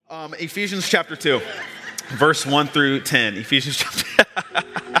Ephesians chapter 2, verse 1 through 10. Ephesians chapter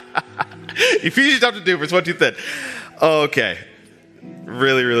 2, verse 1 through 10. Okay.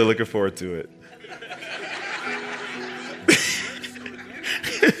 Really, really looking forward to it.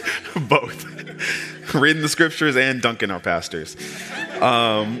 Both. Reading the scriptures and dunking our pastors.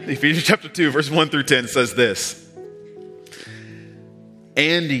 Ephesians chapter 2, verse 1 through 10 says this.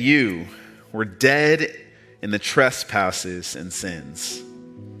 And you were dead in the trespasses and sins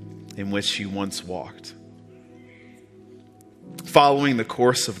in which you once walked, following the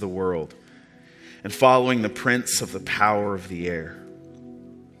course of the world and following the prince of the power of the air,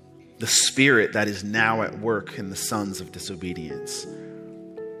 the spirit that is now at work in the sons of disobedience,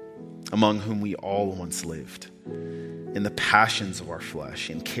 among whom we all once lived, in the passions of our flesh,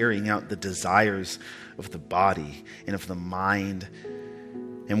 and carrying out the desires of the body and of the mind,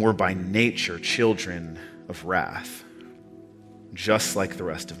 and were by nature children of wrath, just like the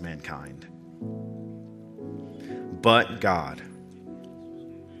rest of mankind. But God,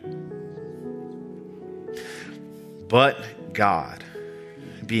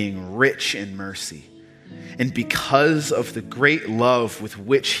 being rich in mercy, and because of the great love with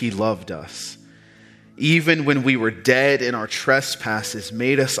which he loved us, even when we were dead in our trespasses,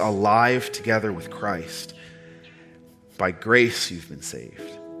 made us alive together with Christ. By grace you've been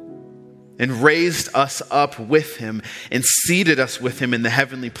saved, and raised us up with him and seated us with him in the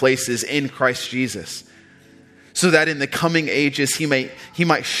heavenly places in Christ Jesus, so that in the coming ages he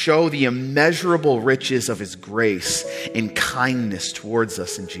might show the immeasurable riches of his grace and kindness towards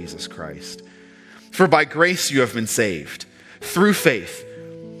us in Jesus Christ. For by grace you have been saved, through faith.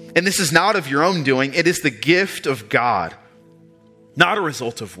 And this is not of your own doing, it is the gift of God, not a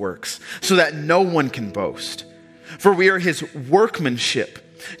result of works, so that no one can boast. For we are his workmanship,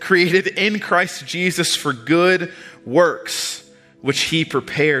 created in Christ Jesus for good works, which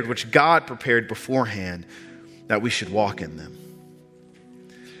God prepared beforehand, that we should walk in them.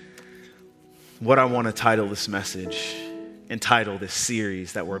 What I want to title this message and title this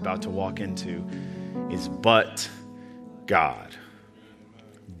series that we're about to walk into is But God.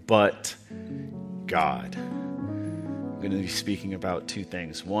 But God. I'm going to be speaking about two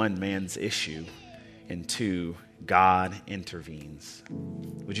things. One, man's issue, and two, God intervenes.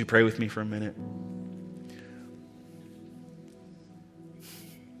 Would you pray with me for a minute?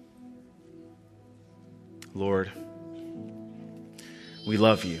 Lord, we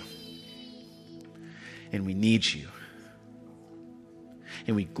love you, and we need you,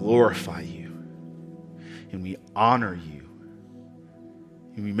 and we glorify you, and we honor you,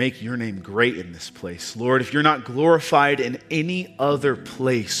 and we make your name great in this place. Lord, if you're not glorified in any other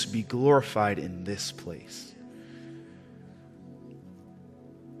place, be glorified in this place.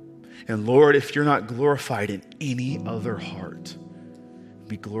 And Lord, if you're not glorified in any other heart,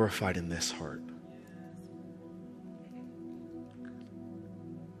 be glorified in this heart.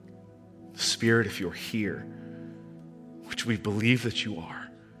 Spirit, if you're here, which we believe that you are,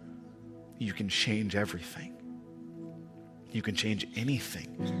 you can change everything. You can change anything.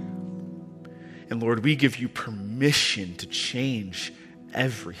 And Lord, we give you permission to change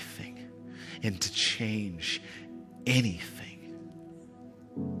everything and to change anything.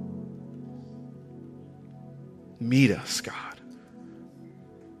 Meet us, God.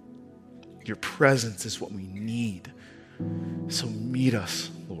 Your presence is what we need. So meet us,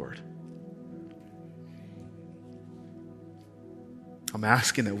 Lord. I'm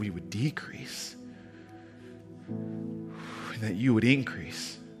asking that we would decrease and that you would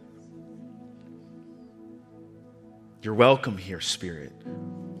increase. You're welcome here, Spirit.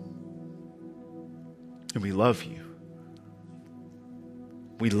 And we love you.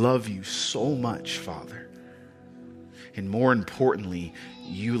 We love you so much, Father. And more importantly,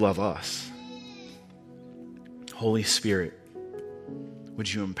 you love us. Holy Spirit,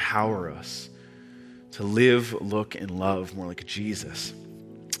 would you empower us to live, look, and love more like Jesus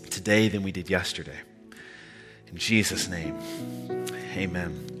today than we did yesterday. In Jesus' name,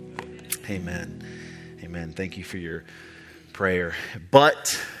 amen. Amen. Amen. Thank you for your prayer.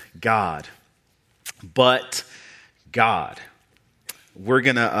 But God. We're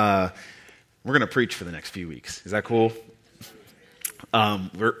gonna preach for the next few weeks. Is that cool?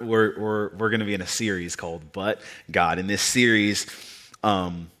 We're gonna be in a series called But God. And this series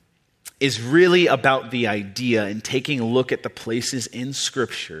is really about the idea and taking a look at the places in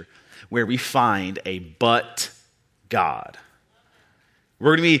Scripture where we find a but God.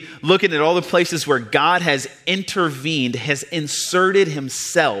 We're going to be looking at all the places where God has intervened, has inserted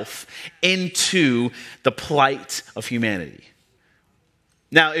himself into the plight of humanity.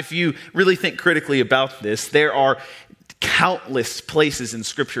 Now, if you really think critically about this, there are countless places in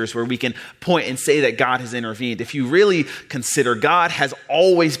scriptures where we can point and say that God has intervened. If you really consider, God has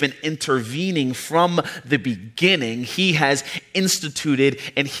always been intervening from the beginning. He has instituted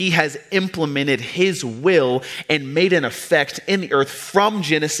and he has implemented his will and made an effect in the earth from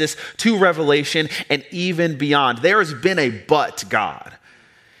Genesis to Revelation and even beyond. There has been a but God.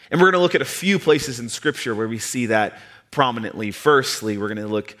 And we're going to look at a few places in scripture where we see that prominently. Firstly, we're going to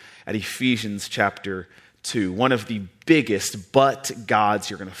look at Ephesians chapter 2, one of the biggest but gods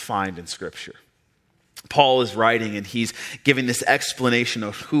you're going to find in Scripture. Paul is writing and he's giving this explanation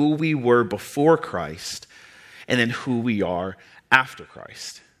of who we were before Christ and then who we are after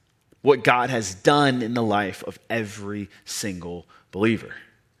Christ. What God has done in the life of every single believer.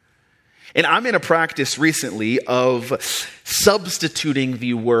 And I'm in a practice recently of substituting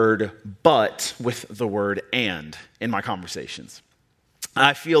the word but with the word and in my conversations.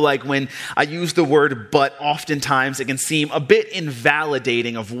 I feel like when I use the word but, oftentimes it can seem a bit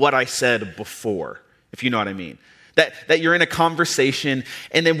invalidating of what I said before, if you know what I mean. That you're in a conversation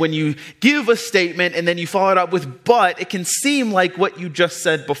and then when you give a statement and then you follow it up with but, it can seem like what you just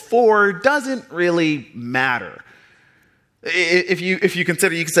said before doesn't really matter. If you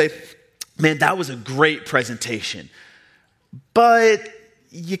consider, you can say, man, that was a great presentation, but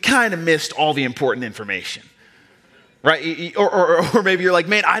you kind of missed all the important information. Right? Or maybe you're like,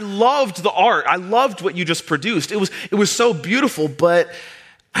 man, I loved the art. I loved what you just produced. It was so beautiful, but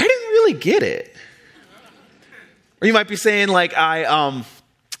I didn't really get it. Or you might be saying like,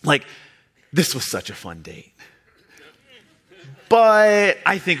 this was such a fun date, but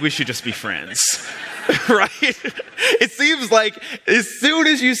I think we should just be friends. Right? It seems like as soon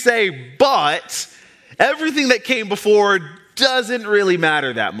as you say, but everything that came before doesn't really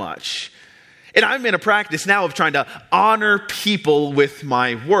matter that much. And I'm in a practice now of trying to honor people with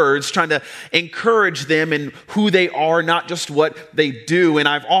my words, trying to encourage them in who they are, not just what they do. And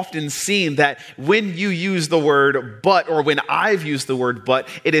I've often seen that when you use the word but, or when I've used the word but,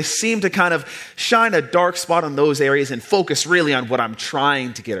 it has seemed to kind of shine a dark spot on those areas and focus really on what I'm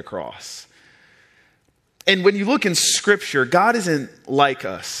trying to get across. And when you look in Scripture, God isn't like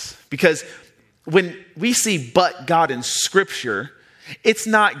us. Because when we see but God in Scripture, it's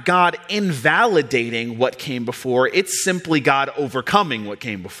not God invalidating what came before. It's simply God overcoming what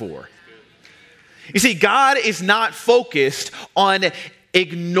came before. You see, God is not focused on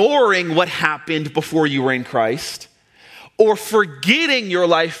ignoring what happened before you were in Christ or forgetting your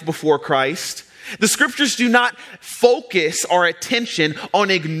life before Christ. The scriptures do not focus our attention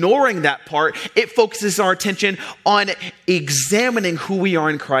on ignoring that part. It focuses our attention on examining who we are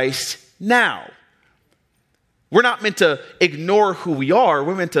in Christ now. We're not meant to ignore who we are.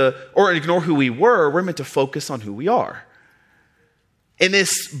 Or ignore who we were. We're meant to focus on who we are. And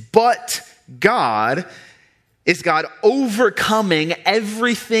this but God is God overcoming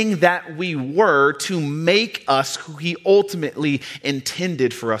everything that we were to make us who he ultimately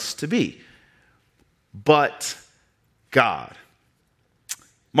intended for us to be. But God.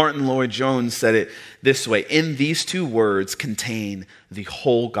 Martin Lloyd-Jones said it this way: in these two words contain the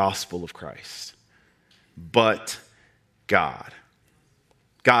whole gospel of Christ. But God.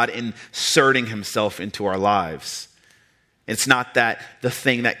 God inserting himself into our lives. It's not that the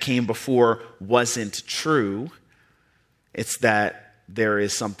thing that came before wasn't true. It's that there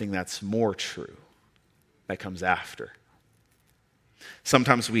is something that's more true that comes after.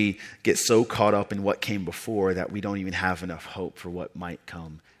 Sometimes we get so caught up in what came before that we don't even have enough hope for what might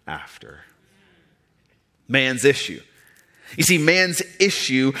come after. Man's issue. You see, man's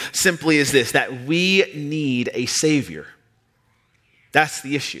issue simply is this: that we need a Savior. That's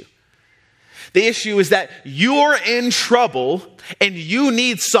the issue. The issue is that you're in trouble and you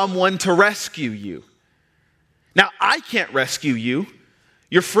need someone to rescue you. Now, I can't rescue you.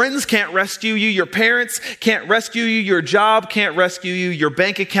 Your friends can't rescue you. Your parents can't rescue you. Your job can't rescue you. Your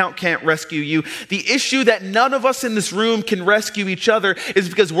bank account can't rescue you. The issue that none of us in this room can rescue each other is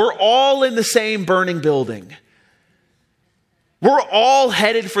because we're all in the same burning building. We're all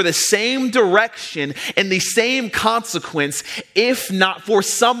headed for the same direction and the same consequence, if not for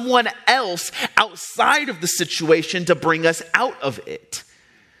someone else outside of the situation to bring us out of it.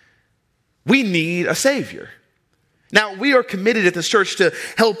 We need a Savior. Now, we are committed at this church to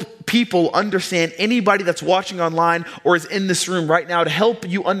help people understand, anybody that's watching online or is in this room right now, to help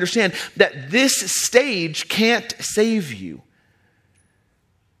you understand that this stage can't save you.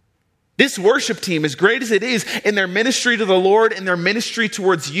 This worship team, as great as it is in their ministry to the Lord and their ministry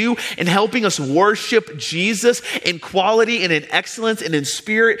towards you and helping us worship Jesus in quality and in excellence and in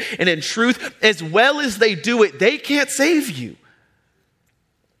spirit and in truth, as well as they do it, they can't save you.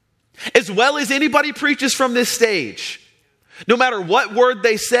 As well as anybody preaches from this stage, No matter what word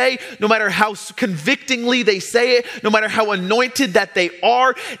they say, no matter how convictingly they say it, no matter how anointed that they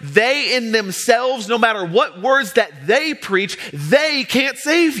are, they in themselves, no matter what words that they preach, they can't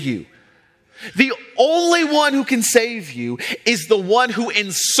save you. The only one who can save you is the one who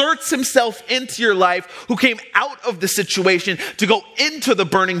inserts himself into your life, who came out of the situation to go into the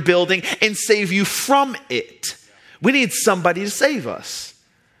burning building and save you from it. We need somebody to save us.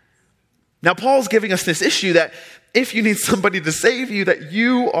 Now, Paul's giving us this issue that if you need somebody to save you, that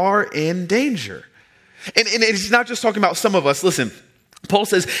you are in danger. And it's not just talking about some of us. Listen, Paul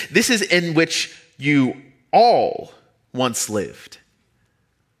says, this is in which you all once lived.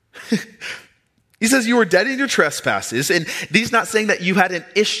 He says you were dead in your trespasses, and he's not saying that you had an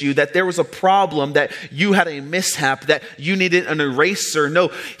issue, that there was a problem, that you had a mishap, that you needed an eraser. No,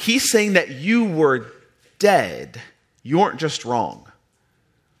 he's saying that you were dead. You weren't just wrong.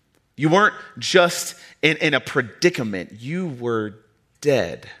 You weren't just in a predicament. You were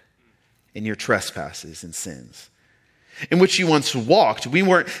dead in your trespasses and sins, in which you once walked. We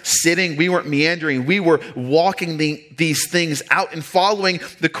weren't sitting, we weren't meandering, we were walking these things out and following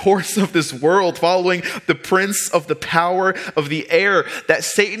the course of this world, following the prince of the power of the air, that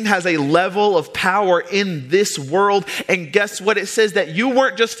Satan has a level of power in this world. And guess what? It says that you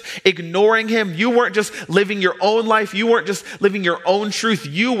weren't just ignoring him, you weren't just living your own life, you weren't just living your own truth,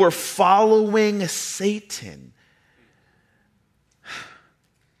 you were following Satan.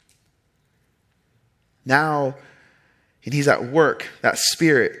 Now, and he's at work, that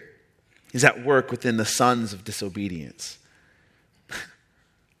spirit is at work within the sons of disobedience.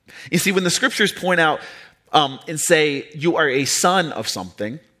 You see, when the scriptures point out and say you are a son of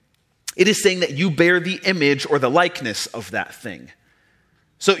something, it is saying that you bear the image or the likeness of that thing.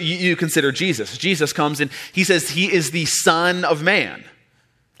 So you consider Jesus. Jesus comes and he says he is the Son of Man,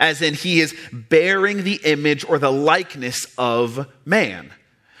 as in he is bearing the image or the likeness of man.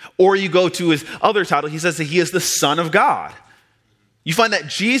 Or you go to his other title, he says that he is the Son of God. You find that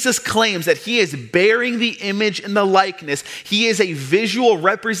Jesus claims that he is bearing the image and the likeness. He is a visual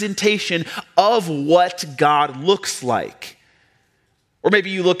representation of what God looks like. Or maybe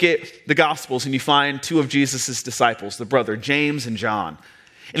you look at the Gospels and you find two of Jesus' disciples, the brother James and John.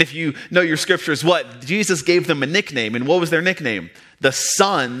 And if you know your scriptures, what? Jesus gave them a nickname. And what was their nickname? The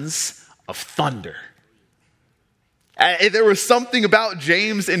Sons of Thunder. There was something about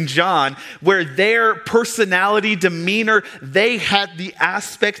James and John where their personality, demeanor, they had the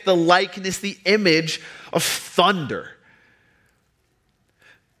aspect, the likeness, the image of thunder.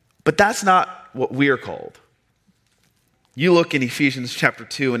 But that's not what we are called. You look in Ephesians chapter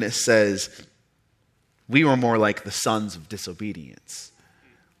 2 and it says, we were more like the sons of disobedience.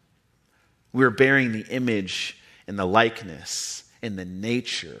 We were bearing the image and the likeness and the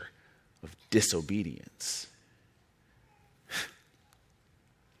nature of disobedience.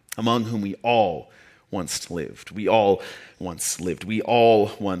 Among whom we all once lived. We all once lived. We all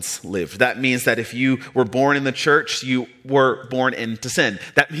once lived. That means that if you were born in the church, you were born into sin.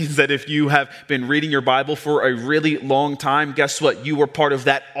 That means that if you have been reading your Bible for a really long time, guess what? You were part of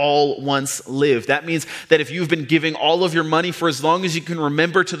that all once lived. That means that if you've been giving all of your money for as long as you can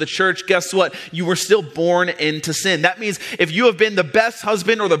remember to the church, guess what? You were still born into sin. That means if you have been the best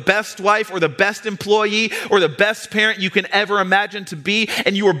husband or the best wife or the best employee or the best parent you can ever imagine to be,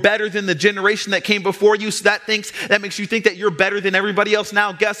 and you were better than the generation that came before you, so that makes you think that you're better than everybody else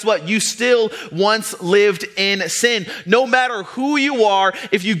now. Guess what? You still once lived in sin. No matter who you are,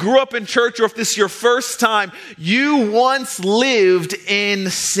 if you grew up in church or if this is your first time, you once lived in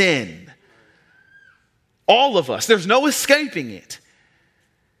sin. All of us. There's no escaping it.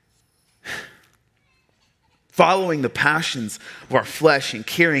 Following the passions of our flesh and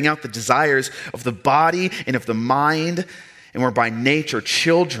carrying out the desires of the body and of the mind. And we're by nature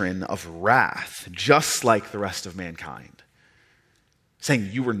children of wrath, just like the rest of mankind.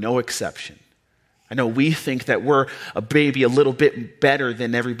 Saying you were no exception. I know we think that we're maybe a little bit better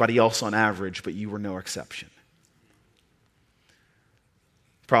than everybody else on average, but you were no exception.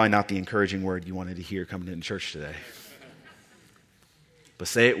 Probably not the encouraging word you wanted to hear coming into church today. But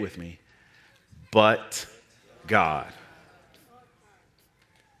say it with me. But God.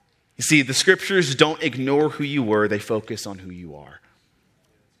 You see, the scriptures don't ignore who you were, they focus on who you are.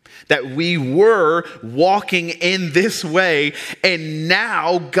 That we were walking in this way, and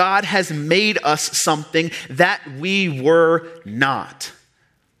now God has made us something that we were not.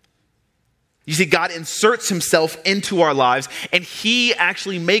 You see, God inserts himself into our lives, and he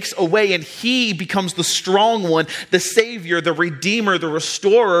actually makes a way, and he becomes the strong one, the savior, the redeemer, the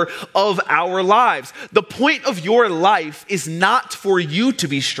restorer of our lives. The point of your life is not for you to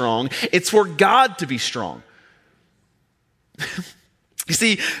be strong, it's for God to be strong. You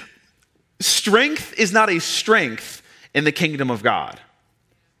see, strength is not a strength in the kingdom of God.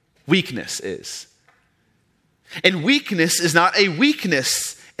 Weakness is. And weakness is not a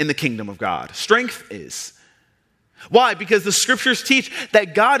weakness in the kingdom of God. Strength is. Why? Because the scriptures teach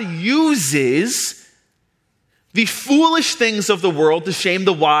that God uses the foolish things of the world to shame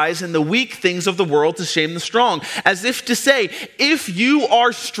the wise and the weak things of the world to shame the strong. As if to say, if you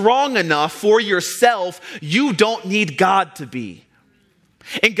are strong enough for yourself, you don't need God to be.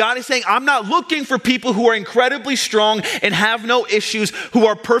 And God is saying, I'm not looking for people who are incredibly strong and have no issues, who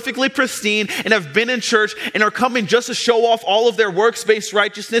are perfectly pristine and have been in church and are coming just to show off all of their works-based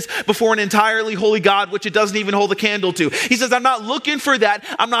righteousness before an entirely holy God, which it doesn't even hold a candle to. He says, I'm not looking for that.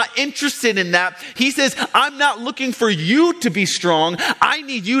 I'm not interested in that. He says, I'm not looking for you to be strong. I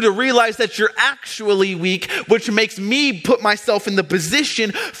need you to realize that you're actually weak, which makes me put myself in the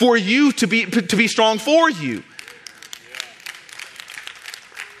position for you to be strong for you.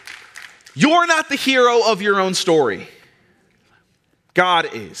 You're not the hero of your own story.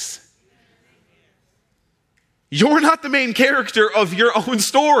 God is. You're not the main character of your own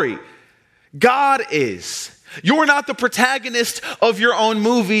story. God is. You're not the protagonist of your own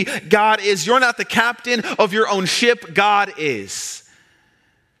movie. God is. You're not the captain of your own ship. God is.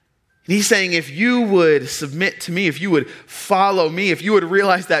 And he's saying, if you would submit to me, if you would follow me, if you would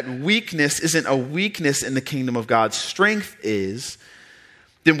realize that weakness isn't a weakness in the kingdom of God, strength is,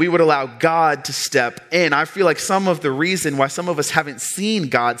 then we would allow God to step in. I feel like some of the reason why some of us haven't seen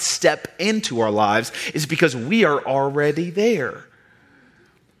God step into our lives is because we are already there.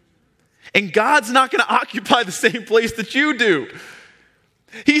 And God's not going to occupy the same place that you do.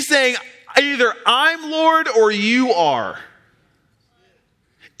 He's saying, either I'm Lord or you are.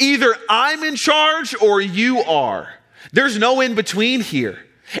 Either I'm in charge or you are. There's no in between here.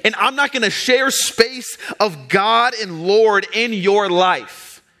 And I'm not going to share space of God and Lord in your life.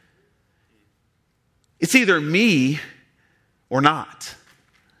 It's either me or not.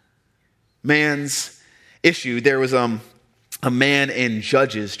 Man's issue. There was a man in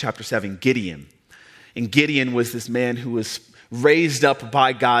Judges chapter 7, Gideon. And Gideon was this man who was raised up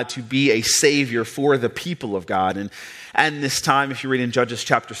by God to be a savior for the people of God. And this time, if you read in Judges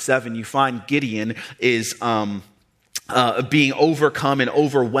chapter 7, you find Gideon is being overcome and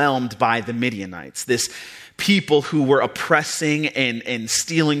overwhelmed by the Midianites. This people who were oppressing and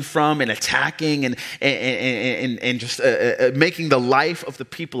stealing from and attacking and just making the life of the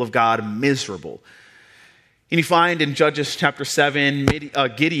people of God miserable. And you find in Judges chapter 7,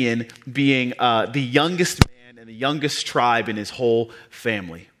 Gideon being the youngest man and the youngest tribe in his whole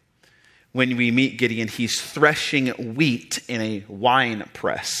family. When we meet Gideon, he's threshing wheat in a wine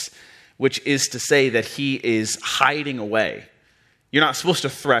press, which is to say that he is hiding away. You're not supposed to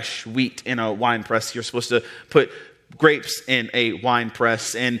thresh wheat in a wine press. You're supposed to put grapes in a wine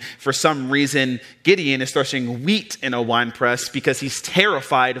press. And for some reason, Gideon is threshing wheat in a wine press because he's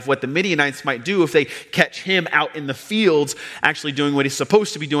terrified of what the Midianites might do if they catch him out in the fields actually doing what he's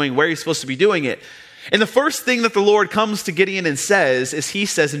supposed to be doing, where he's supposed to be doing it. And the first thing that the Lord comes to Gideon and says is, he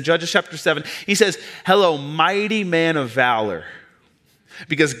says in Judges chapter 7, he says, "Hello, mighty man of valor."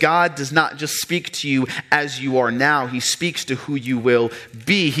 Because God does not just speak to you as you are now. He speaks to who you will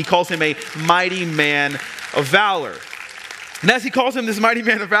be. He calls him a mighty man of valor. And as he calls him this mighty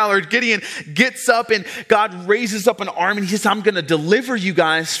man of valor, Gideon gets up and God raises up an army and he says, I'm going to deliver you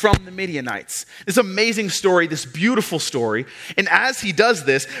guys from the Midianites. This amazing story, this beautiful story. And as he does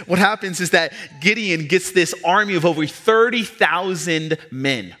this, what happens is that Gideon gets this army of over 30,000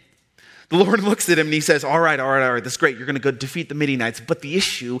 men. The Lord looks at him and he says, all right, that's great. You're going to go defeat the Midianites. But the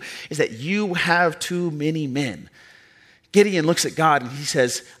issue is that you have too many men. Gideon looks at God and he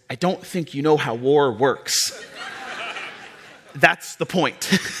says, I don't think you know how war works. That's the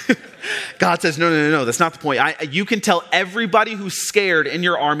point. God says, no, that's not the point. You can tell everybody who's scared in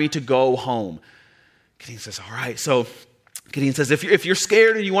your army to go home. Gideon says, all right. So Gideon says, if you're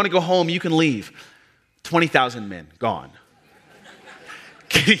scared and you want to go home, you can leave. 20,000 men gone.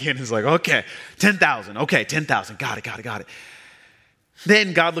 Gideon is like, okay, 10,000. Okay, 10,000. Got it.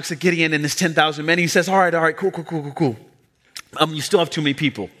 Then God looks at Gideon and his 10,000 men. He says, all right, cool. You still have too many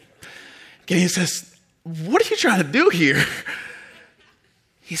people. Gideon says, what are you trying to do here?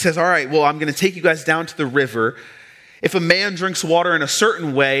 He says, all right, well, I'm going to take you guys down to the river. If a man drinks water in a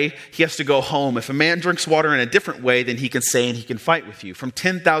certain way, he has to go home. If a man drinks water in a different way, then he can stay and he can fight with you. From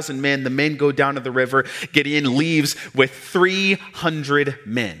 10,000 men, the men go down to the river. Gideon leaves with 300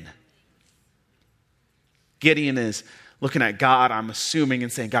 men. Gideon is looking at God, I'm assuming,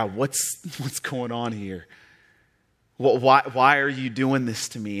 and saying, God, what's going on here? Why are you doing this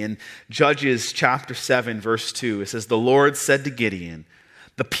to me? In Judges chapter 7, verse 2, it says, the Lord said to Gideon,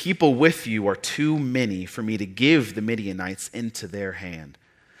 the people with you are too many for me to give the Midianites into their hand,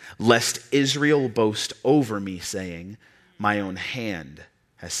 lest Israel boast over me, saying, my own hand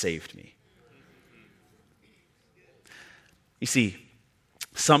has saved me. You see,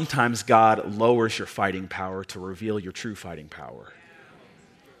 sometimes God lowers your fighting power to reveal your true fighting power.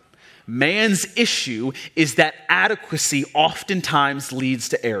 Man's issue is that adequacy oftentimes leads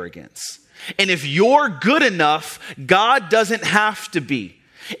to arrogance. And if you're good enough, God doesn't have to be.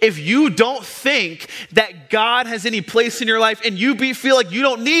 If you don't think that God has any place in your life and you feel like you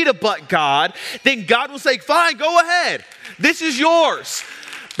don't need a but God, then God will say, fine, go ahead. This is yours.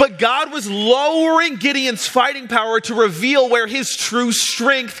 But God was lowering Gideon's fighting power to reveal where his true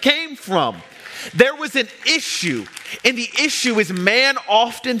strength came from. There was an issue, and the issue is man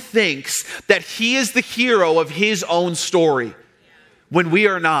often thinks that he is the hero of his own story when we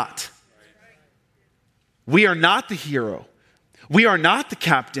are not. We are not the hero. We are not the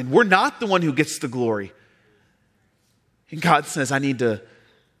captain. We're not the one who gets the glory. And God says, I need to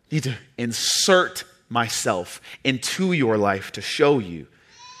insert myself into your life to show you,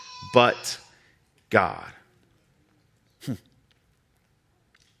 but God.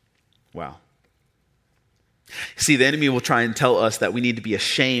 Wow. See, the enemy will try and tell us that we need to be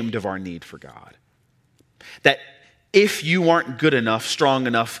ashamed of our need for God. That if you aren't good enough, strong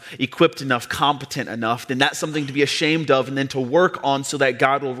enough, equipped enough, competent enough, then that's something to be ashamed of and then to work on so that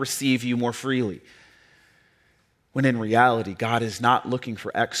God will receive you more freely. When in reality, God is not looking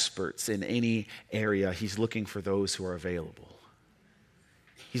for experts in any area. He's looking for those who are available.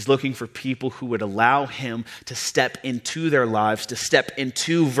 He's looking for people who would allow him to step into their lives, to step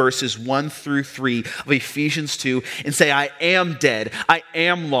into verses 1 through 3 of Ephesians 2 and say, I am dead. I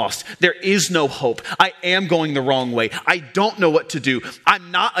am lost. There is no hope. I am going the wrong way. I don't know what to do.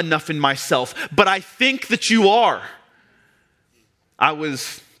 I'm not enough in myself, but I think that you are. I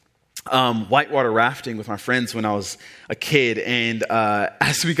was whitewater rafting with my friends when I was a kid, and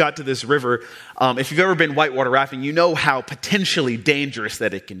as we got to this river, if you've ever been whitewater rafting, you know how potentially dangerous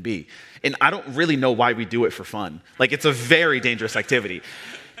that it can be. And I don't really know why we do it for fun. Like, it's a very dangerous activity.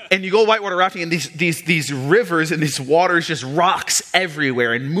 And you go whitewater rafting, and these rivers and these waters, just rocks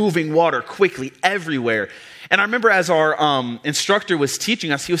everywhere and moving water quickly everywhere. And I remember as our instructor was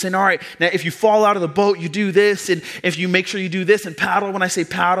teaching us, he was saying, all right, now if you fall out of the boat, you do this. And if you make sure you do this and paddle when I say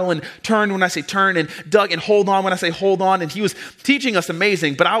paddle and turn when I say turn and Doug and hold on when I say hold on. And he was teaching us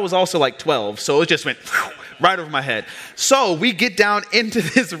amazing, but I was also like 12. So it just went right over my head. So we get down into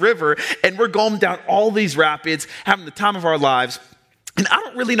this river and we're going down all these rapids, having the time of our lives. And I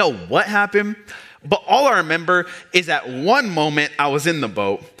don't really know what happened, but all I remember is at one moment I was in the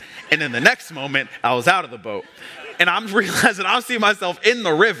boat. And then the next moment, I was out of the boat. And I'm realizing I'm seeing myself in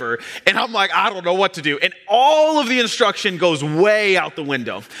the river. And I'm like, I don't know what to do. And all of the instruction goes way out the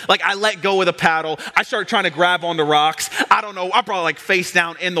window. Like, I let go of the paddle. I start trying to grab onto rocks. I don't know. I'm probably like face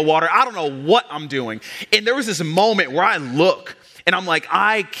down in the water. I don't know what I'm doing. And there was this moment where I look. And I'm like,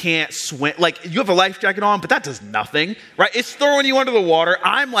 I can't swim. Like, you have a life jacket on, but that does nothing, right? It's throwing you under the water.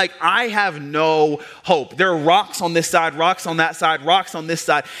 I'm like, I have no hope. There are rocks on this side, rocks on that side, rocks on this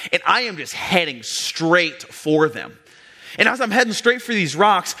side. And I am just heading straight for them. And as I'm heading straight for these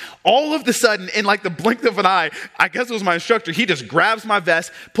rocks, all of a sudden, in like the blink of an eye, I guess it was my instructor, he just grabs my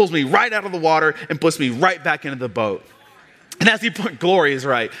vest, pulls me right out of the water, and puts me right back into the boat. And as he put, glory is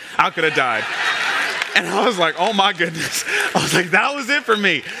right. I could have died. And I was like, oh my goodness. I was like, that was it for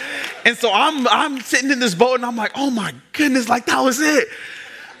me. And so I'm sitting in this boat and I'm like, oh my goodness, like that was it.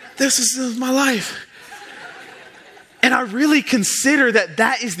 This is my life. And I really consider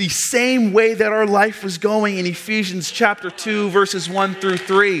that is the same way that our life was going in Ephesians chapter 2, verses 1 through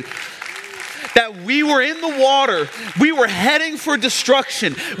 3. That we were in the water. We were heading for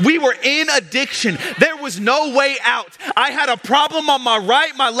destruction. We were in addiction. There was no way out. I had a problem on my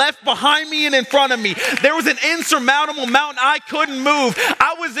right, my left, behind me, and in front of me. There was an insurmountable mountain I couldn't move.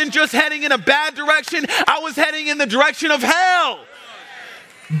 I wasn't just heading in a bad direction. I was heading in the direction of hell.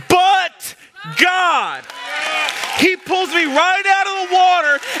 But God, he pulls me right out of the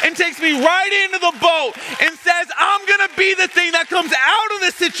water and takes me right into the boat and says, I'm going to be the thing that comes out of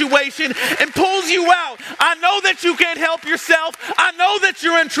the situation and pulls you out. I know that you can't help yourself. I know that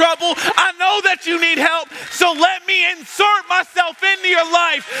you're in trouble. I know that you need help. So let me insert myself into your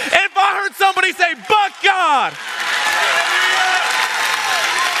life. And if I heard somebody say, but God,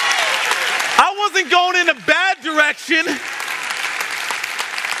 I wasn't going in a bad direction.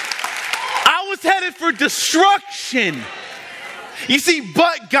 I was headed for destruction. You see,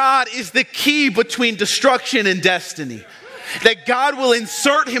 but God is the key between destruction and destiny. That God will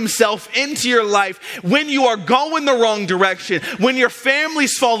insert himself into your life when you are going the wrong direction, when your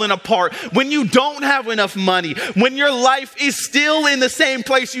family's falling apart, when you don't have enough money, when your life is still in the same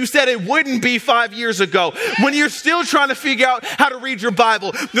place you said it wouldn't be 5 years ago, when you're still trying to figure out how to read your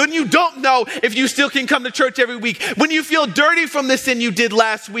Bible, when you don't know if you still can come to church every week, when you feel dirty from the sin you did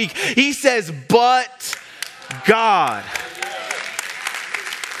last week. He says, but God.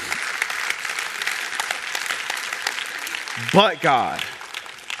 But God.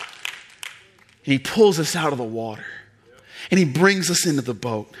 He pulls us out of the water and he brings us into the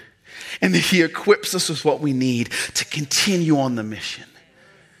boat, and then he equips us with what we need to continue on the mission.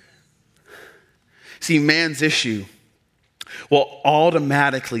 See, man's issue will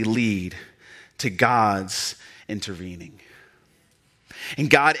automatically lead to God's intervening. And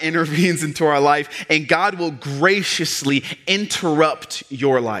God intervenes into our life, and God will graciously interrupt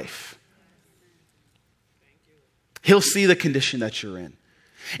your life. He'll see the condition that you're in,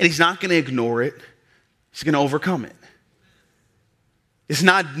 and he's not going to ignore it. He's going to overcome it. It's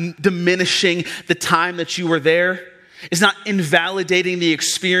not diminishing the time that you were there. It's not invalidating the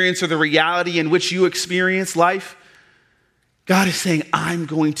experience or the reality in which you experience life. God is saying, I'm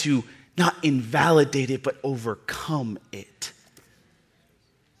going to not invalidate it, but overcome it.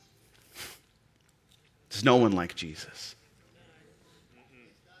 There's no one like Jesus.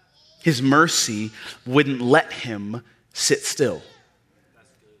 His mercy wouldn't let him sit still.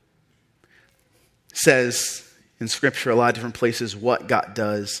 It says in Scripture, a lot of different places, what God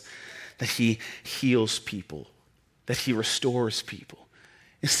does, that he heals people, that he restores people.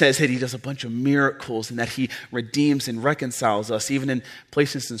 It says that he does a bunch of miracles and that he redeems and reconciles us. Even in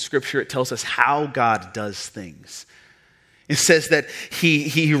places in Scripture, it tells us how God does things. It says that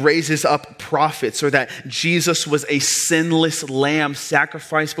he raises up prophets, or that Jesus was a sinless lamb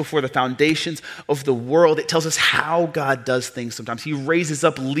sacrificed before the foundations of the world. It tells us how God does things sometimes. He raises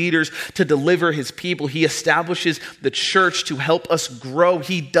up leaders to deliver his people. He establishes the church to help us grow.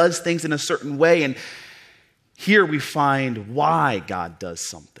 He does things in a certain way. And here we find why God does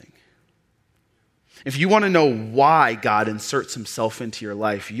something. If you want to know why God inserts himself into your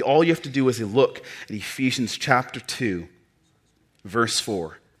life, all you have to do is look at Ephesians chapter 2. Verse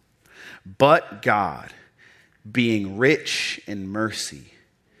 4, but God, being rich in mercy,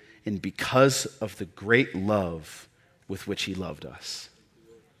 and because of the great love with which he loved us.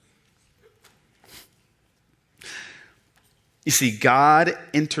 You see, God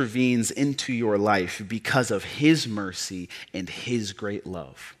intervenes into your life because of his mercy and his great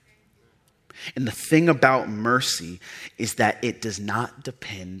love. And the thing about mercy is that it does not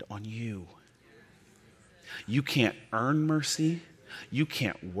depend on you. You can't earn mercy. You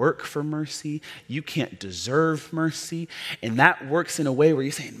can't work for mercy. You can't deserve mercy. And that works in a way where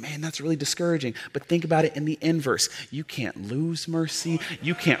you're saying, man, that's really discouraging. But think about it in the inverse. You can't lose mercy.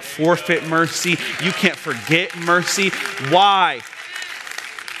 You can't forfeit mercy. You can't forget mercy. Why?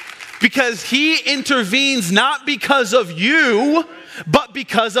 Because he intervenes not because of you, but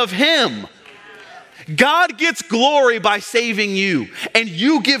because of him. God gets glory by saving you, and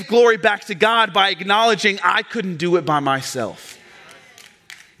you give glory back to God by acknowledging, I couldn't do it by myself.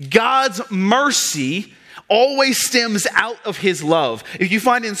 God's mercy always stems out of his love. If you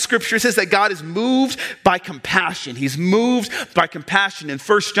find in Scripture, it says that God is moved by compassion. He's moved by compassion. In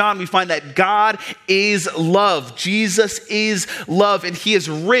 1 John, we find that God is love. Jesus is love, and he is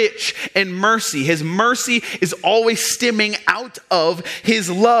rich in mercy. His mercy is always stemming out of his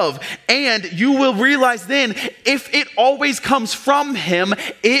love. And you will realize then, if it always comes from him,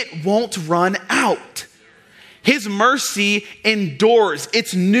 it won't run out. His mercy endures.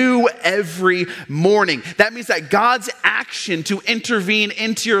 It's new every morning. That means that God's action to intervene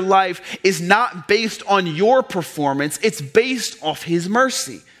into your life is not based on your performance. It's based off his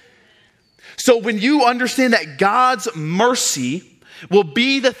mercy. So when you understand that God's mercy will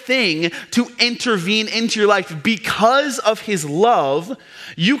be the thing to intervene into your life because of his love,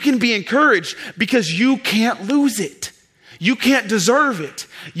 you can be encouraged because you can't lose it. You can't deserve it.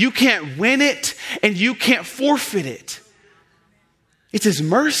 You can't win it, and you can't forfeit it. It's his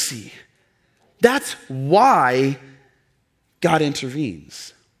mercy. That's why God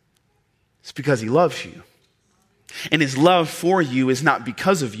intervenes. It's because he loves you. And his love for you is not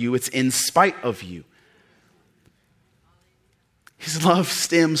because of you, it's in spite of you. His love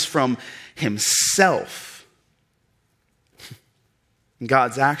stems from himself. And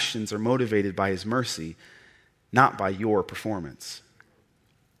God's actions are motivated by his mercy, not by your performance.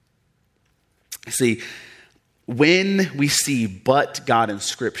 See, when we see but God in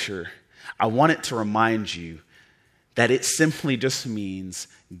Scripture, I want it to remind you that it simply just means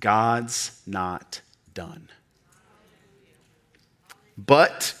God's not done.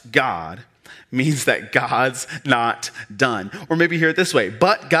 But God means that God's not done. Or maybe hear it this way.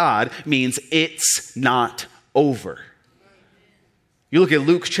 But God means it's not over. You look at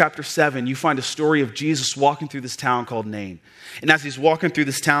Luke chapter 7, you find a story of Jesus walking through this town called Nain. And as he's walking through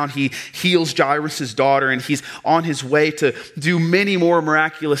this town, he heals Jairus' daughter, and he's on his way to do many more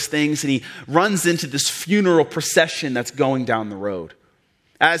miraculous things, and he runs into this funeral procession that's going down the road.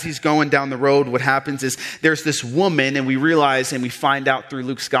 As he's going down the road, what happens is there's this woman, and we realize and we find out through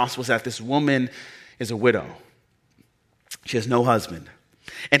Luke's Gospels that this woman is a widow. She has no husband,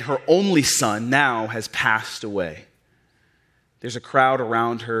 and her only son now has passed away. There's a crowd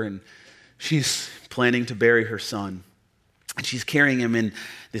around her, and she's planning to bury her son. And she's carrying him in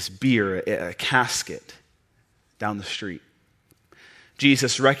this bier, a casket, down the street.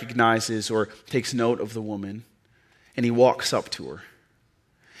 Jesus recognizes or takes note of the woman, and he walks up to her.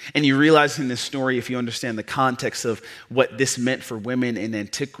 And you realize in this story, if you understand the context of what this meant for women in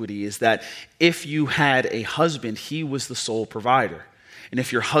antiquity, is that if you had a husband, he was the sole provider. And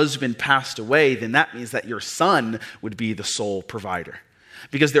if your husband passed away, then that means that your son would be the sole provider.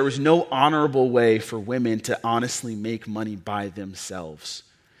 Because there was no honorable way for women to honestly make money by themselves.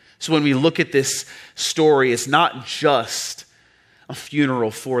 So when we look at this story, it's not just a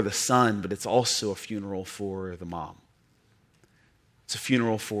funeral for the son, but it's also a funeral for the mom. It's a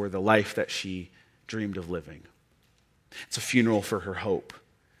funeral for the life that she dreamed of living. It's a funeral for her hope.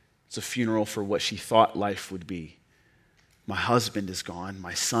 It's a funeral for what she thought life would be. My husband is gone.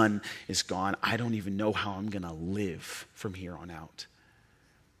 My son is gone. I don't even know how I'm going to live from here on out.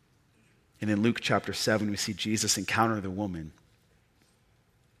 And in Luke chapter 7, we see Jesus encounter the woman.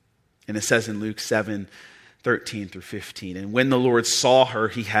 And it says in Luke 7:13 through 15, and when the Lord saw her,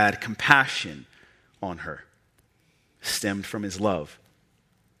 he had compassion on her, stemmed from his love.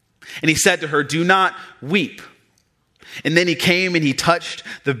 And he said to her, do not weep. And then he came and he touched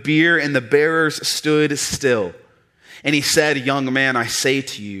the bier, and the bearers stood still. And he said, young man, I say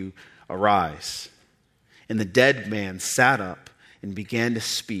to you, arise. And the dead man sat up and began to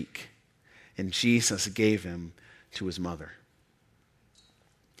speak. And Jesus gave him to his mother.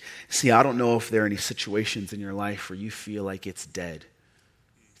 See, I don't know if there are any situations in your life where you feel like it's dead.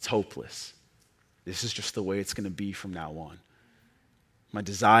 It's hopeless. This is just the way it's going to be from now on. My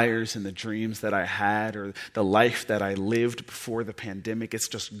desires and the dreams that I had, or the life that I lived before the pandemic, it's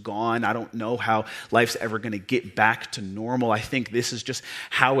just gone. I don't know how life's ever going to get back to normal. I think this is just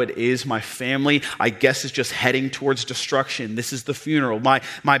how it is. My family, I guess, is just heading towards destruction. This is the funeral. My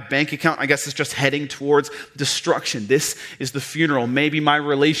bank account, I guess, is just heading towards destruction. This is the funeral. Maybe my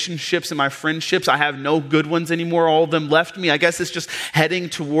relationships and my friendships, I have no good ones anymore. All of them left me. I guess it's just heading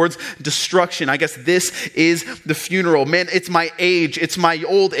towards destruction. I guess this is the funeral. Man, it's my age. It's my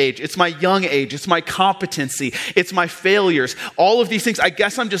old age. It's my young age. It's my competency. It's my failures. All of these things, I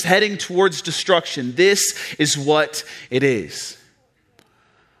guess I'm just heading towards destruction. This is what it is.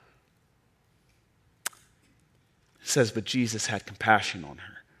 It says, but Jesus had compassion on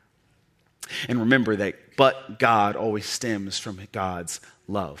her. And remember that, but God always stems from God's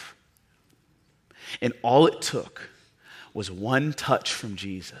love. And all it took was one touch from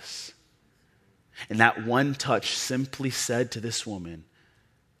Jesus. And that one touch simply said to this woman,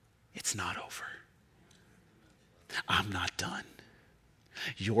 it's not over. I'm not done.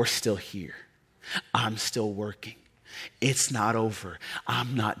 You're still here. I'm still working. It's not over.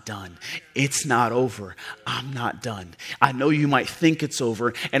 I'm not done. It's not over. I'm not done. I know you might think it's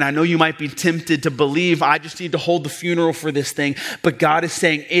over, and I know you might be tempted to believe I just need to hold the funeral for this thing, but God is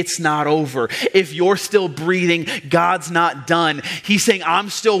saying it's not over. If you're still breathing, God's not done. He's saying, I'm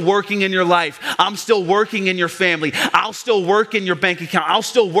still working in your life. I'm still working in your family. I'll still work in your bank account. I'll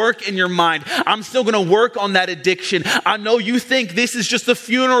still work in your mind. I'm still going to work on that addiction. I know you think this is just a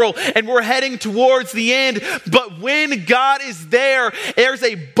funeral and we're heading towards the end, but when God is there, there's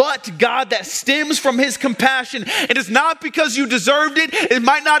a but God that stems from his compassion. It is not because you deserved it. It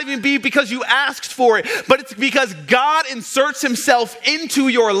might not even be because you asked for it, but it's because God inserts himself into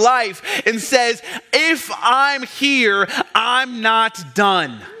your life and says, if I'm here, I'm not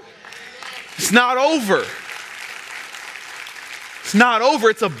done. It's not over. It's not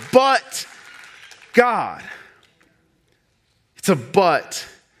over. It's a but God. It's a but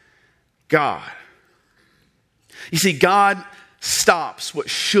God. You see, God stops what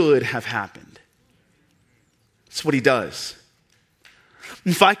should have happened. That's what he does.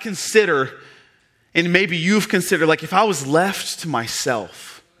 If I consider, and maybe you've considered, like if I was left to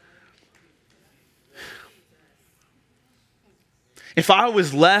myself, if I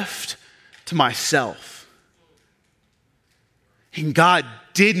was left to myself, And God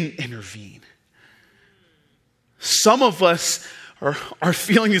didn't intervene. Some of us are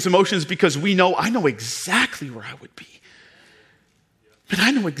feeling these emotions because I know exactly where I would be. And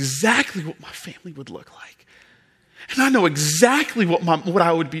I know exactly what my family would look like. And I know exactly what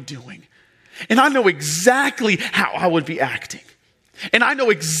I would be doing. And I know exactly how I would be acting. And I know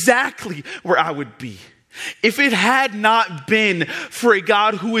exactly where I would be. If it had not been for a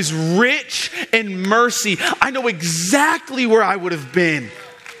God who is rich in mercy, I know exactly where I would have been.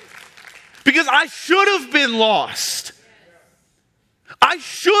 Because I should have been lost. I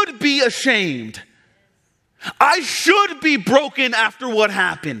should be ashamed. I should be broken after what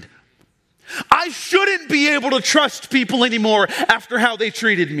happened. I shouldn't be able to trust people anymore after how they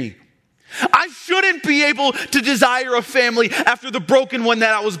treated me. I shouldn't be able to desire a family after the broken one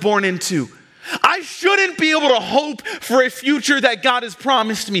that I was born into. I shouldn't be able to hope for a future that God has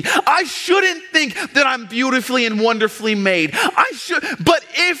promised me. I shouldn't think that I'm beautifully and wonderfully made. But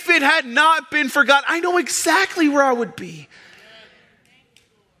if it had not been for God, I know exactly where I would be.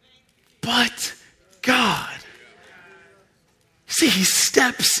 But God, see, he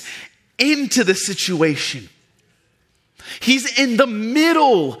steps into the situation. He's in the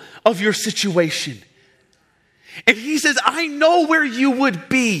middle of your situation. And he says, I know where you would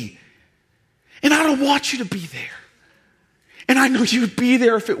be. And I don't want you to be there. And I know you would be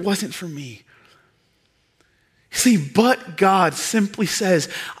there if it wasn't for me. See, but God simply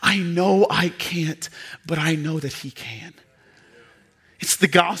says, I know I can't, but I know that he can. It's the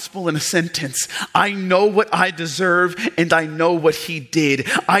gospel in a sentence. I know what I deserve and I know what he did.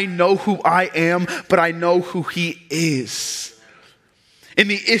 I know who I am, but I know who he is. And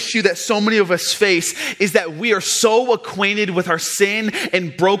the issue that so many of us face is that we are so acquainted with our sin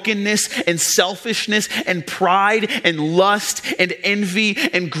and brokenness and selfishness and pride and lust and envy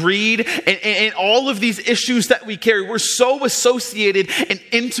and greed and all of these issues that we carry. We're so associated and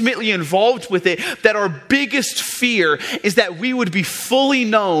intimately involved with it that our biggest fear is that we would be fully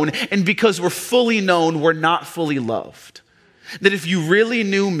known, and because we're fully known, we're not fully loved. That if you really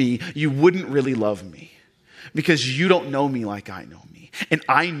knew me, you wouldn't really love me because you don't know me like I know me. And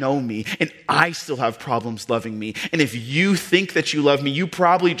I know me, and I still have problems loving me. And if you think that you love me, you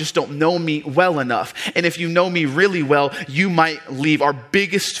probably just don't know me well enough. And if you know me really well, you might leave. Our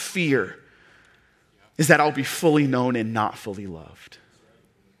biggest fear is that I'll be fully known and not fully loved.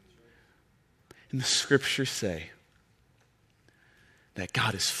 And the scriptures say that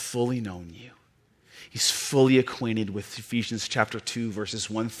God has fully known you. He's fully acquainted with Ephesians chapter 2, verses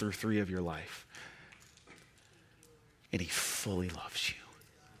 1 through 3 of your life. And he fully loves you.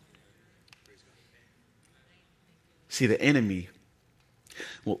 See, the enemy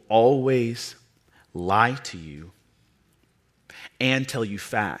will always lie to you and tell you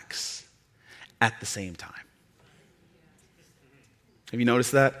facts at the same time. Have you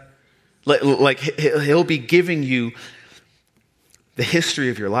noticed that? Like he'll be giving you the history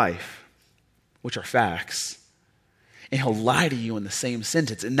of your life, which are facts, and he'll lie to you in the same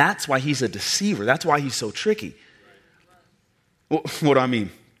sentence. And that's why he's a deceiver. That's why he's so tricky. What do I mean?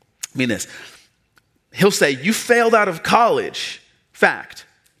 I mean this. He'll say, you failed out of college. Fact.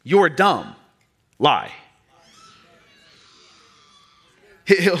 You're dumb. Lie.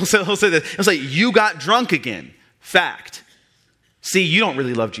 He'll say this. He'll say, you got drunk again. Fact. See, you don't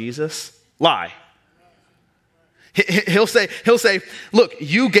really love Jesus. Lie. He'll say, look,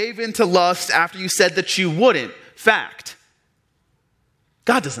 you gave in to lust after you said that you wouldn't. Fact.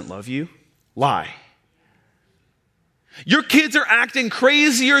 God doesn't love you. Lie. Your kids are acting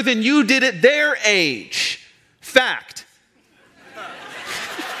crazier than you did at their age. Fact.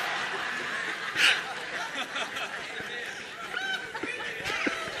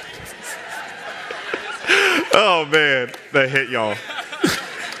 Oh man, that hit y'all.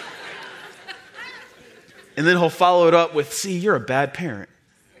 And then he'll follow it up with, see, you're a bad parent.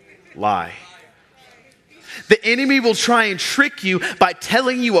 Lie. The enemy will try and trick you by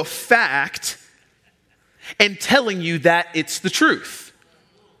telling you a fact and telling you that it's the truth.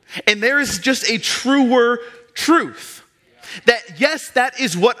 And there is just a truer truth. That yes, that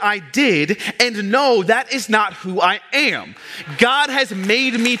is what I did, and no, that is not who I am. God has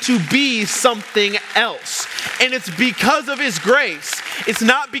made me to be something else. And it's because of his grace. It's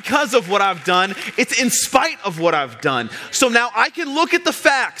not because of what I've done. It's in spite of what I've done. So now I can look at the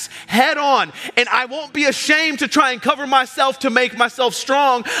facts head on, and I won't be ashamed to try and cover myself to make myself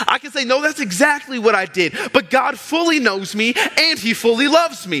strong. I can say, no, that's exactly what I did. But God fully knows me, and he fully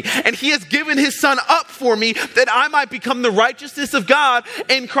loves me. And he has given his son up for me that I might become the righteousness of God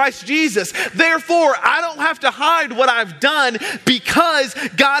in Christ Jesus. Therefore, I don't have to hide what I've done because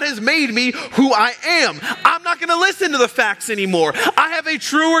God has made me who I am. I'm not going to listen to the facts anymore. I have a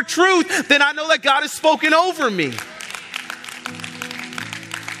truer truth than I know that God has spoken over me.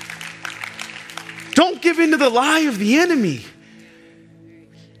 Don't give in to the lie of the enemy.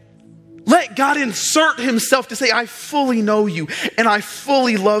 Let God insert himself to say, I fully know you and I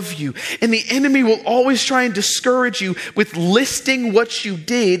fully love you. And the enemy will always try and discourage you with listing what you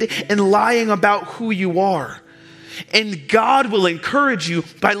did and lying about who you are. And God will encourage you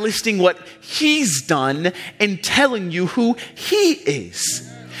by listing what he's done and telling you who he is.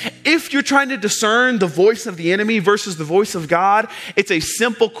 If you're trying to discern the voice of the enemy versus the voice of God, it's a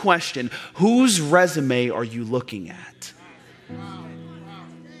simple question. Whose resume are you looking at?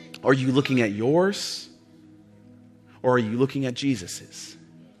 Are you looking at yours? Or are you looking at Jesus's?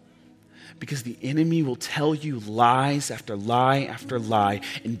 Because the enemy will tell you lies after lie after lie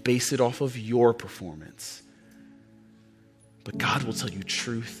and base it off of your performance. But God will tell you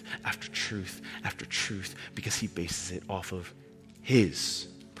truth after truth after truth because he bases it off of his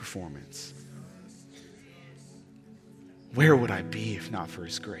performance. Where would I be if not for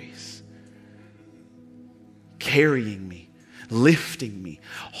his grace? Carrying me, lifting me,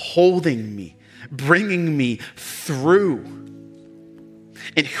 holding me, bringing me through.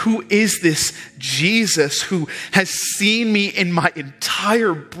 And who is this Jesus who has seen me in my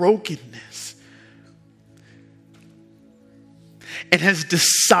entire brokenness and has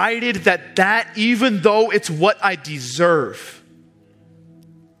decided that even though it's what I deserve,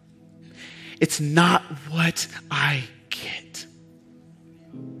 it's not what I get.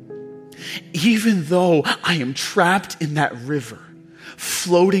 Even though I am trapped in that river,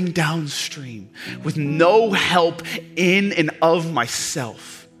 floating downstream with no help in and of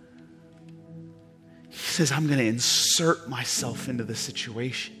myself, he says, I'm going to insert myself into the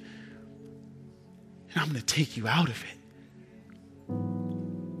situation and I'm going to take you out of it.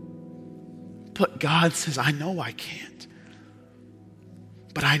 But God says, I know I can't,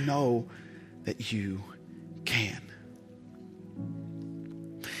 but I know that you can.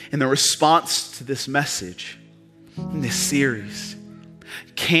 And the response to this message in this series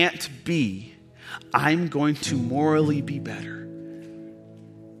can't be, I'm going to morally be better.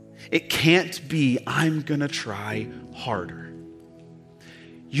 It can't be, I'm going to try harder.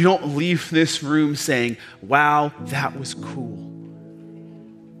 You don't leave this room saying, wow, that was cool.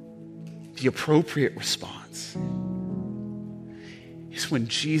 The appropriate response is when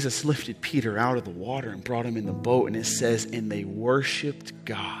Jesus lifted Peter out of the water and brought him in the boat, and it says, and they worshiped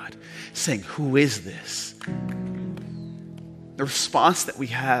God, saying, who is this? The response that we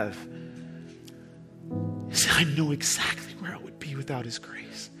have is, I know exactly where I would be without his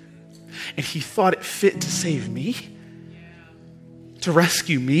grace. And he thought it fit to save me, to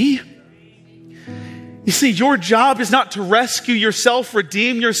rescue me. You see, your job is not to rescue yourself,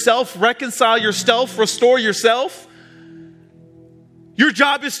 redeem yourself, reconcile yourself, restore yourself. Your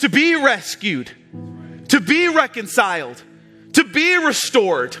job is to be rescued, to be reconciled, to be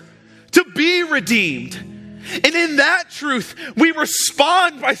restored, to be redeemed. And in that truth, we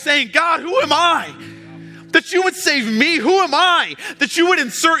respond by saying, God, who am I that you would save me? Who am I that you would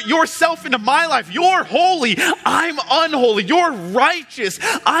insert yourself into my life? You're holy, I'm unholy. You're righteous,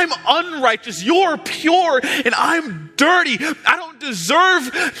 I'm unrighteous. You're pure and I'm dirty. I don't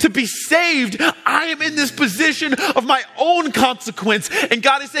deserve to be saved. I am in this position of my own consequence. And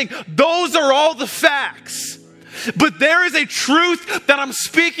God is saying, those are all the facts. But there is a truth that I'm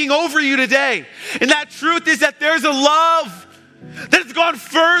speaking over you today. And that truth is that there's a love that has gone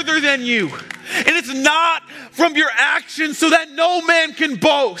further than you. And it's not from your actions so that no man can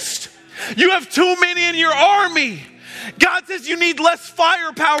boast. You have too many in your army. God says you need less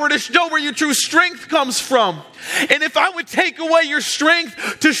firepower to show where your true strength comes from. And if I would take away your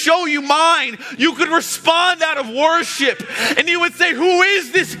strength to show you mine, you could respond out of worship. And you would say, who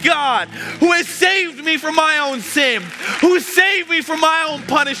is this God who has saved me from my own sin? Who saved me from my own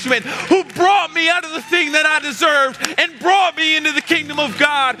punishment? Who brought me out of the thing that I deserved and brought me into the kingdom of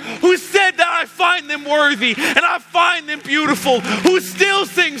God? Who said that I find them worthy and I find them beautiful? Who still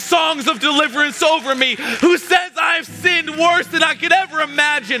sings songs of deliverance over me? Who says I have sinned worse than I could ever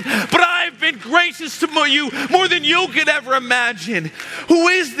imagine, but I have been gracious to you more than you could ever imagine. Who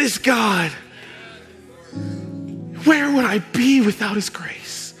is this God? Where would I be without his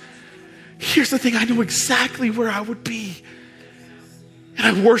grace? Here's the thing, I know exactly where I would be. And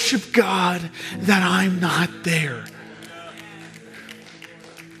I worship God that I'm not there.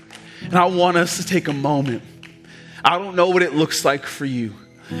 And I want us to take a moment. I don't know what it looks like for you,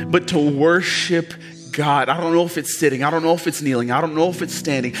 but to worship God. I don't know if it's sitting. I don't know if it's kneeling. I don't know if it's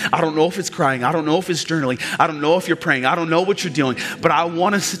standing. I don't know if it's crying. I don't know if it's journaling. I don't know if you're praying. I don't know what you're doing. But I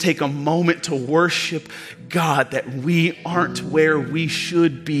want us to take a moment to worship God, that we aren't where we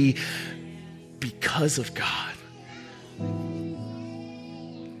should be because of God.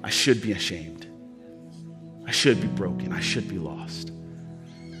 I should be ashamed. I should be broken. I should be lost.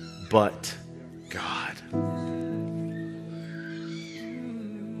 But God.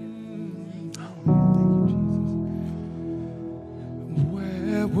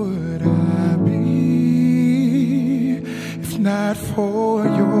 Where would I be if not for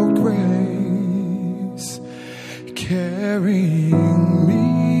your grace carrying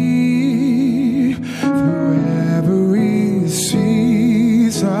me through every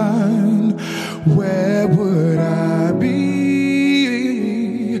season? Where would I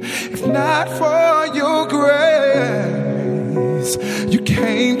be if not for your grace? You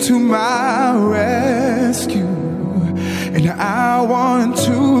came to my rescue, and I want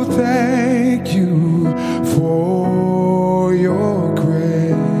to thank you for your grace.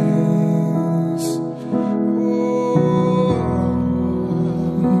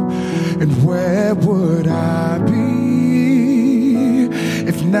 And where would I be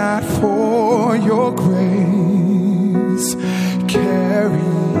if not for your grace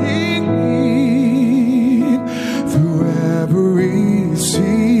carrying me through every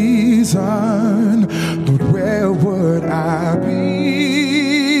season? Lord, where would I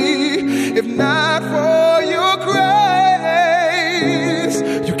be if not for your grace?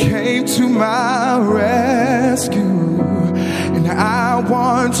 You came to my rescue, and I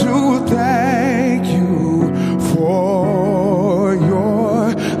want to thank you for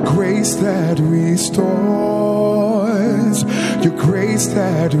your grace that restores, your grace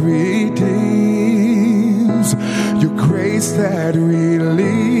that redeems, your grace that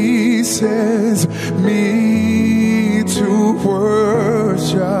releases me to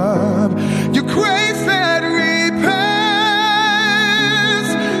worship, your grace that repairs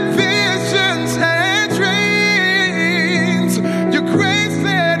visions and dreams, your grace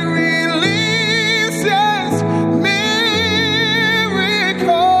that releases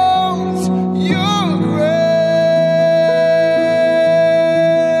miracles, your grace.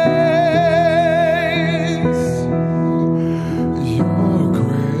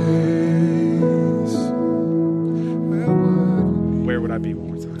 Where would I be one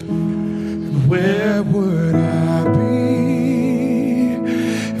more time? Where would I be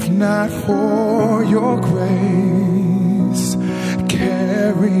if not for your grace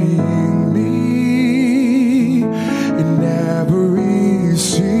carrying me in every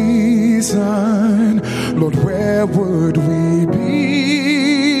season? Lord, where would we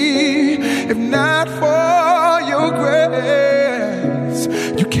be if not for your grace?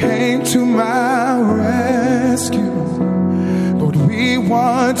 You came to my rescue. Lord, we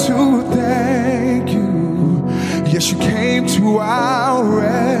want to thank you. Yes, you came to our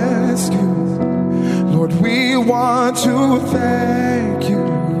rescue. Lord, we want to thank you.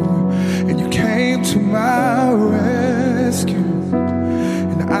 And you came to my rescue.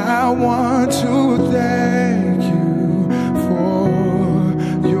 And I want to thank you for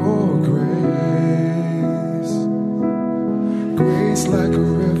your grace. Grace like a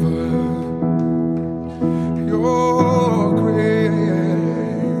river. Your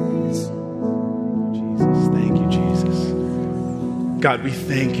grace. Jesus, thank you, Jesus. God, we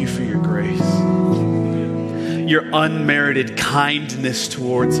thank you for your grace, your unmerited kindness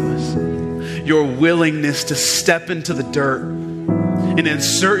towards us, your willingness to step into the dirt and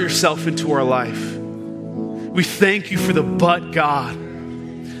insert yourself into our life. We thank you for the but God,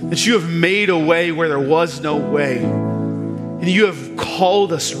 that you have made a way where there was no way, and you have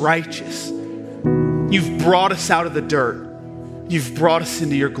called us righteous. You've brought us out of the dirt. You've brought us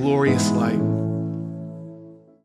into your glorious light.